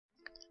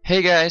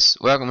Hey guys,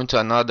 welcome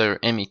to another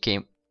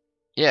MEK.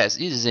 Yes,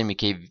 this is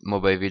MEK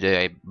mobile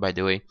video by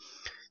the way.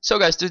 So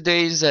guys,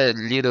 today is a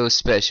little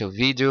special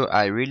video.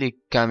 I really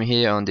come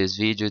here on this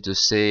video to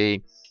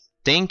say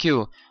thank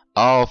you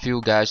all of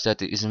you guys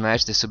that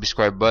smashed the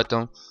subscribe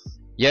button.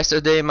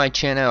 Yesterday my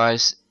channel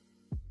was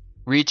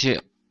reached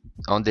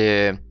on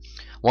the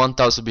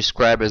 1000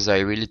 subscribers. I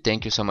really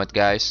thank you so much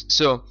guys.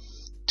 So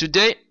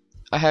today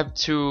I have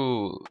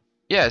to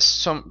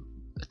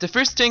the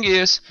first thing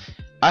is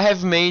I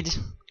have made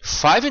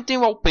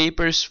 15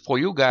 wallpapers for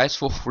you guys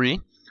for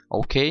free.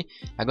 Okay,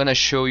 I'm gonna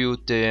show you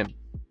the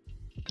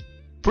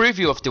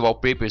preview of the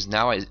wallpapers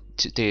now.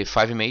 The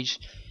 5 image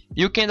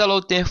you can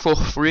download them for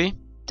free.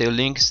 The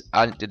links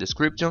are in the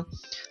description.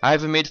 I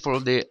have made for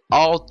the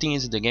all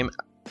things in the game,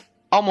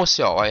 almost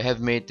all. I have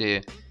made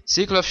the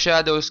Circle of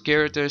Shadows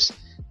characters,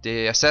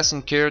 the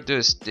Assassin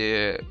characters,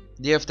 the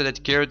After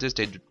That characters,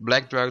 the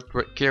Black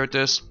Dragon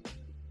characters,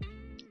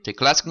 the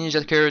Classic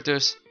Ninja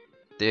characters,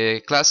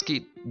 the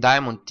classic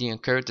diamond team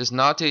characters,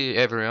 not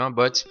everyone,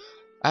 but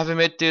I've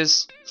made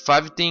this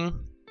 15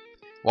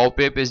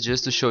 wallpapers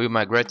just to show you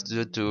my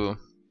gratitude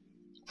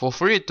for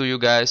free to you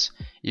guys.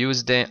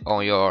 Use them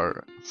on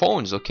your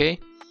phones, okay?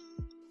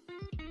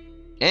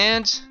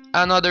 And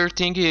another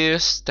thing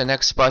is the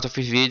next part of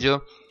the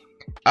video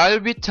I'll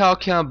be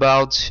talking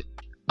about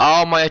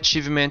all my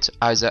achievements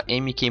as a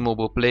MEK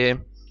mobile player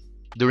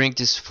during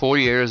these 4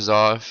 years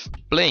of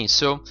playing.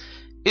 So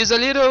it's a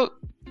little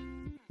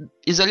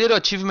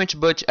achievement,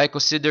 but I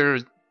consider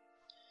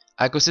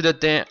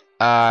them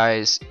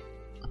as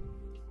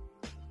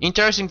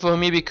interesting for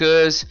me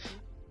because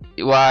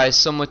it was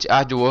so much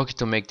hard work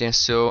to make them.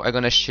 So I'm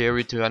gonna share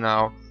with you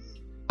now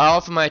all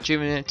of my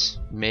achievements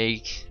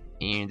make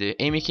in the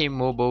MEK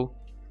mobile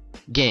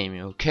game.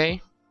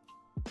 Okay.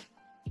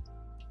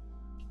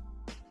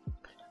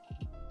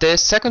 The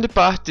second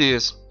part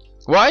is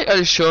why are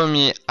you showing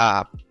me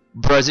a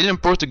Brazilian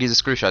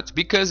Portuguese screenshot?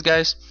 Because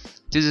guys,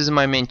 this is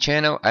my main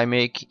channel. I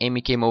make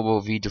MEK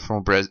mobile video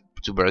from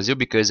Brazil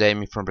because I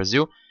am from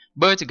Brazil.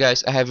 But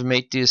guys, I have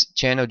made this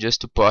channel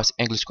just to post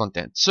English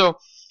content. So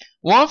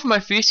one of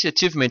my first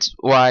achievements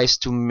was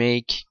to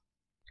make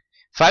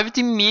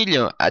 50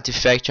 million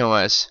artifact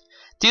hours.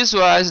 This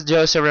was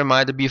just a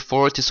reminder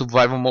before the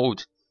survival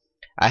mode.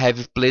 I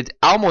have played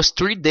almost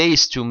 3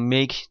 days to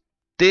make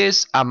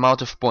this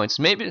amount of points.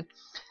 Maybe,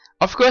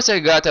 of course, I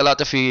got a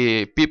lot of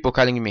people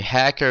calling me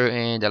hacker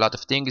and a lot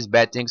of things,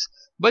 bad things.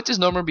 But it's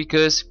normal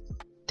because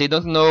they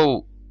don't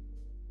know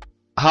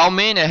how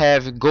many I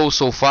have go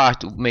so far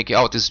to make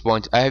out this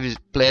point. I have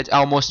played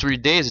almost 3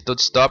 days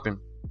without stopping.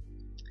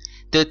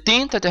 The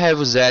thing that I have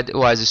used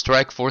was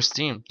Strike Force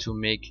team to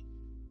make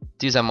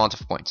this amount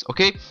of points.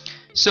 Okay,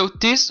 so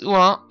this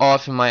one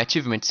of my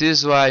achievements.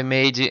 This was I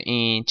made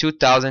in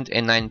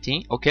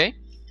 2019. Okay,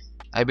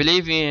 I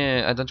believe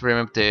in, I don't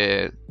remember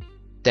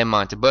the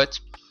month, but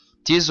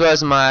this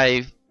was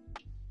my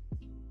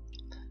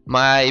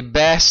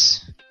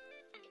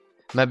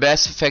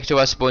best factor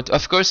was point,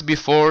 of course,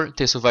 before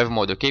the survival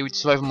mode. Okay, with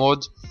survival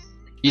mode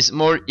is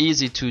more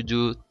easy to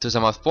do to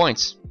some of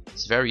points.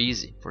 It's very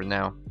easy for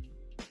now.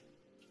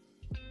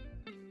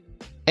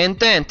 And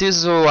then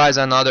this was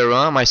another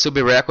one, my sub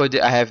record.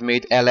 I have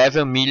made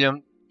 11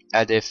 million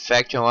at the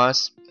faction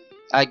ones.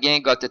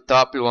 Again, got the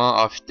top one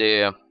of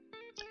the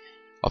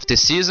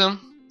season.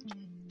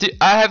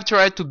 I have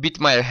tried to beat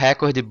my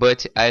record,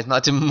 but I'm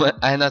not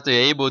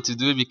able to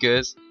do it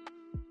because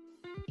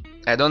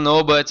I don't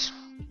know, but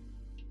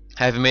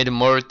I've made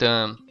more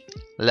than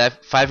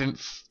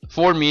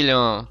 4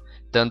 million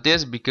than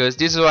this because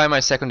this is why my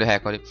second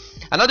record.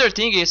 Another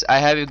thing is I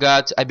have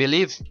got, I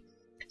believe,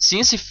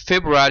 since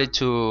February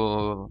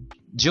to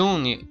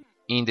June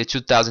in the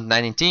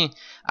 2019,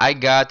 I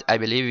got, I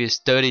believe, is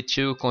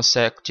 32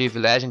 consecutive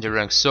legendary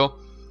ranks. So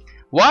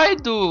why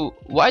do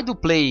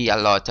play a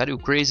lot? Are you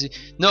crazy?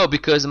 No,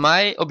 because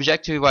my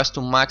objective was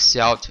to max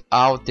out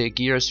all the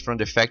gears from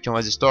the Faction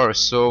Wars store.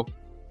 So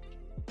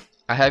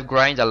I have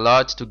grinded a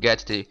lot to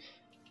get the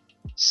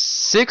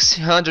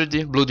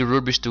 600 bloody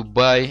rubies to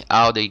buy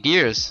all the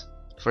gears.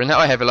 For now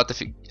I have a lot of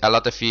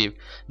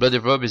bloody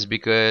rubies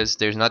because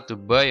there's not to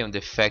buy on the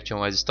Faction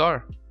Wars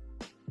store.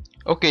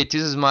 Okay,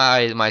 this is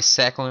my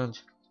second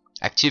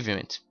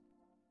achievement.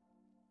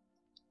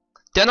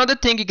 The another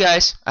thing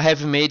guys, I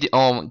have made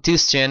on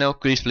this channel,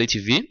 Crispplay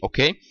TV,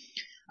 okay,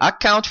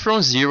 account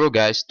from zero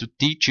guys, to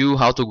teach you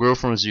how to grow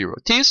from zero.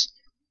 This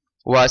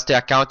was the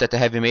account that I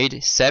have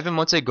made 7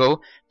 months ago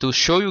to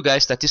show you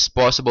guys that it's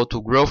possible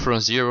to grow from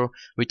zero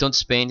without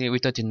spending,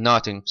 without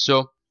nothing.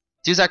 So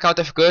this account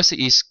of course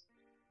is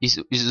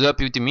up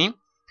with me.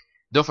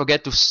 Don't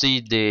forget to see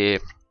the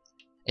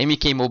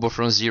MEK Mobile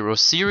from Zero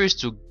series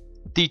to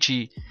teach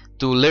you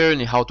to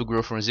learn how to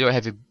grow from zero. I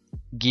have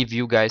give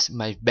you guys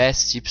my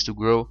best tips to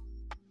grow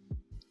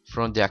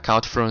from the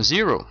account from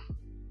zero.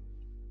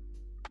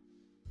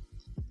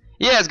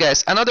 Yes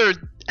guys, another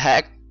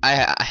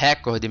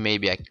record,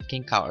 maybe I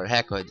can call it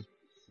record,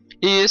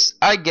 is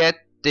I get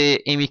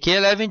the MEK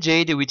 11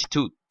 Jade with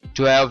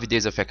 12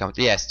 days of account.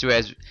 Yes,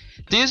 12.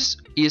 This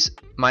is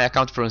my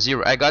account from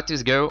zero. I got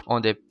this girl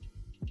on the,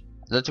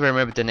 I don't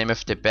remember the name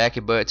of the pack,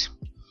 but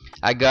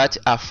I got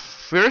a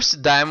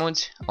first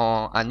diamond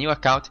on a new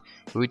account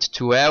with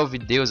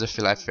 12 days of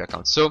life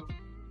account. So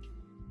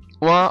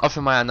one of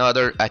my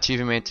another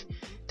achievement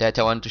that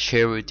I want to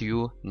share with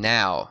you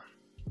now.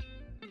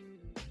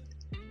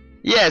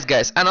 Yes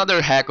guys, another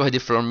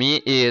record from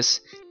me is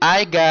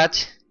I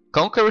got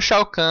Conquer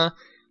Shao Kahn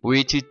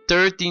with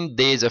 13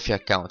 days of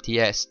account.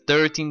 Yes,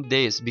 13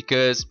 days,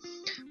 because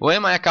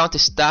when my account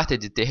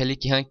started the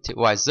Relic Hunt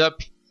was up.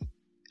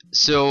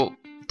 So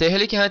the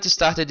Relic Hunt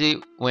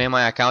started when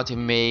my account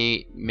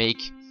may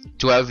make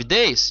 12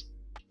 days,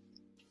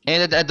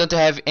 and I don't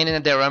have any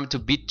other arm to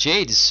beat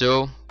Jade,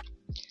 so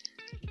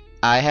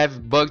I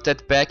have bugged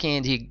that pack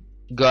and he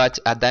got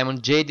a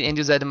Diamond Jade and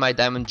used my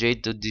Diamond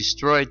Jade to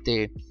destroy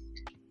the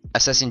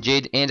Assassin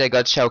Jade, and I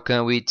got Shao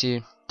Kahn with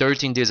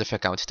 13 days of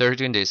account.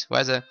 13 days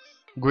was a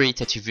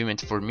great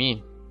achievement for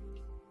me.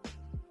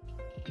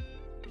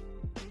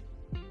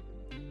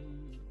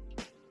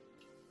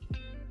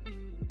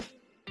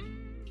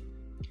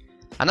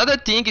 Another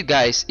thing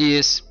guys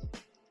is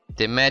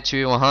the match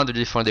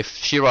 100 from the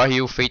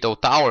Shirahyu Fatal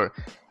Tower.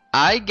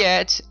 I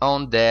get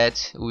on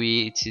that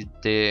with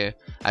the,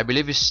 I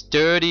believe it's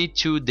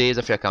 32 days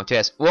of account.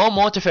 Yes, 1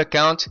 month of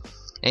account,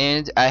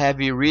 and I have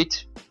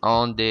reached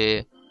on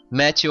the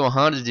match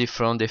 100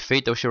 from the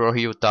Fatal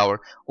Shirahyu Tower.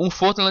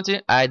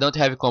 Unfortunately, I don't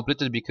have it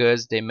completed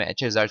because the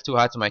matches are too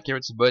hard to my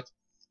characters, but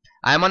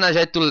I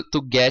managed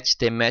to get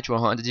the match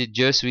 100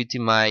 just with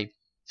my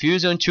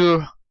Fusion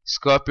 2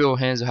 Scorpio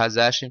Hanzo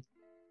Hazashi,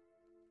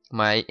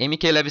 my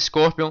MK level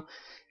Scorpion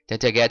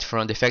that I get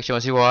from the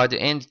Faction's reward,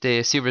 and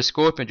the Silver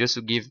Scorpion just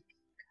to give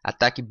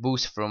attack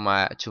boost from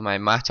to my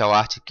martial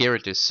art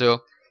characters. So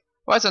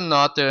was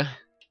another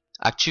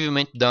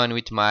achievement done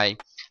with my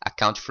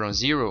account from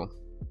zero.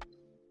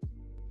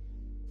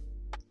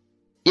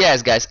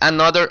 Yes guys,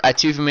 another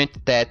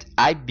achievement that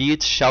I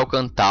beat Shao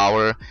Kahn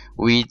Tower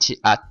with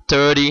a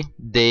 30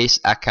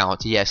 days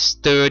account. Yes,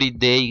 30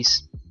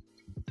 days.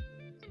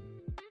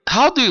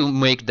 How do you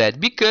make that?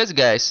 Because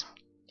guys,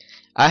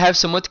 I have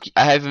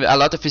a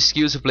lot of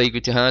skills to play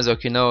with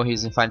Hanzo, you know,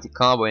 his infinity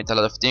combo and a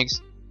lot of things.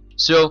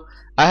 So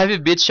I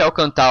have beat Shao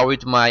Kahn Tower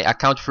with my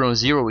account from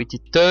zero with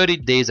 30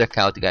 days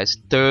account guys.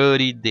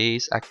 30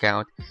 days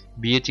account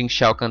beating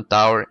Shao Kahn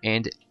Tower,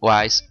 and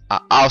was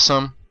an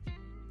awesome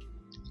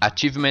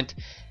achievement.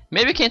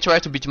 Maybe I can try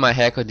to beat my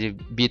record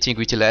beating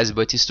with less,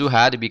 but it's too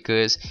hard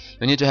because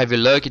you need to have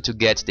luck to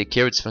get the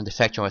characters from the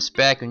faction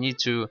spec. You need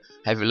to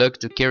have luck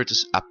to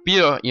characters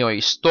appear in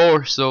your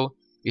store, so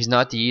it's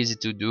not easy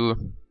to do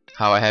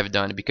how I have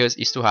done because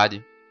it's too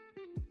hard,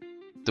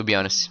 to be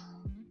honest.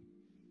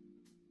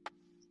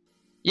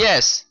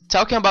 Yes,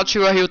 talking about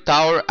Shirahyu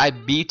Tower, I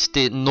beat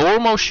the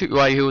normal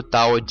Shirahyu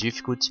Tower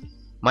difficulty.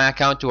 My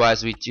account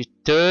was with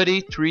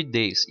 33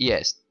 days.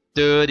 Yes,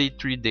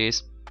 33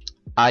 days.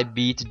 I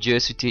beat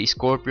just with the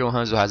Scorpion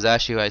Hanzo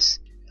Hazashi.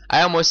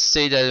 I almost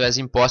say that it was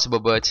impossible,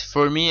 but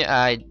for me,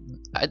 I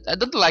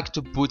don't like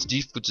to put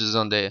difficulties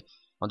on the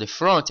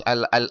front.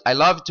 I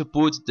love to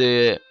put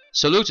the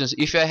solutions.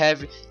 If I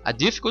have a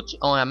difficulty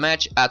on a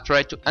match, I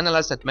try to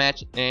analyze that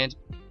match and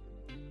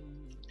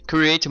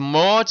create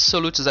more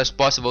solutions as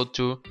possible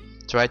to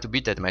try to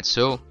beat that match.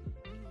 So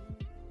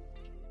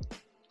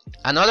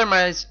another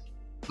my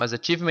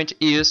achievement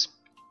is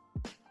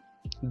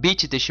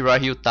beat the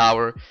Shirahyu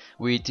Tower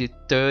with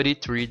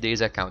 33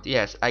 days account.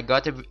 Yes, I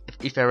got it,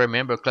 if I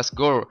remember, class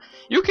Goro.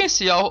 You can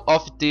see all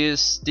of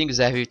these things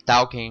I've been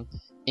talking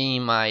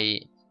in my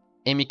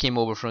MK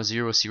Mobile from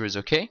Zero series,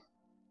 okay?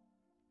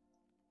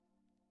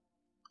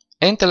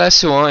 And the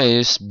last one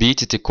is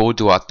beat the Cold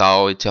War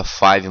Tower with a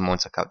 5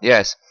 months account.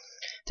 Yes,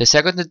 the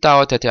second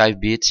tower that I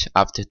beat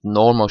after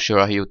normal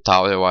Shirahyu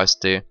Tower was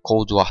the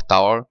Cold War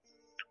Tower.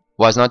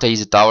 Was not an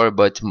easy tower,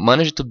 but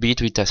managed to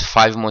beat with a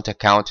 5 month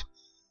account.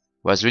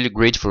 Was really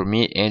great for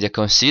me, and I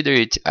consider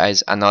it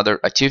as another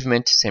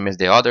achievement, same as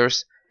the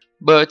others,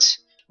 but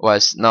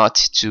was not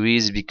too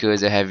easy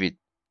because I have it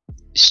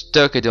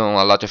stuck on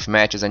a lot of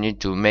matches. I need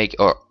to make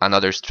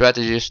another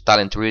strategies,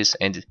 talent trees,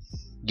 and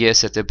gear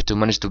setup to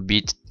manage to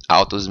beat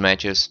out those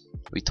matches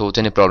without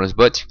any problems.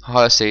 But how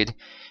I said,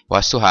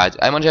 was too hard.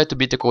 I managed to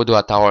beat the Cold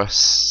War Tower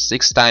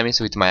 6 times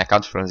with my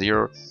account from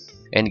zero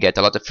and get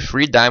a lot of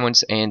free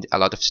diamonds and a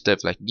lot of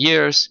stuff like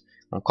gears,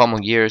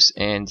 uncommon gears,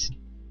 and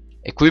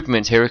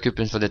equipment, hero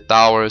equipment for the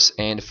towers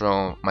and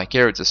from my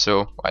characters.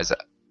 So it was a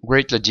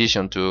great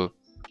addition to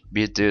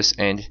beat this,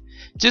 and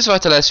this was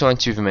the last one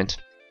achievement.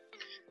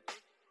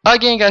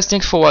 Again guys,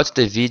 thanks for watching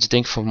the video,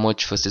 thank you so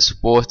much for the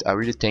support. I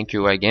really thank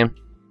you again,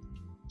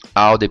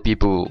 all the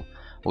people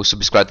who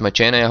subscribe to my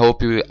channel. I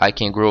hope I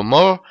can grow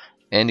more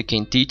and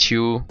can teach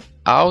you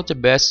all the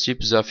best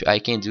tips of I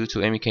can do to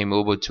MK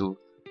Mobile to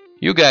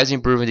you guys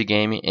improve the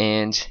game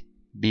and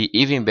be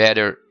even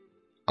better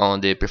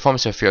on the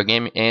performance of your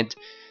game and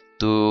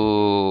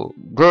to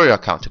grow your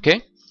account,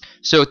 okay?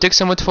 So thanks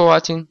so much for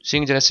watching, see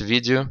you in the next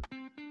video,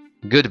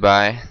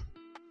 goodbye.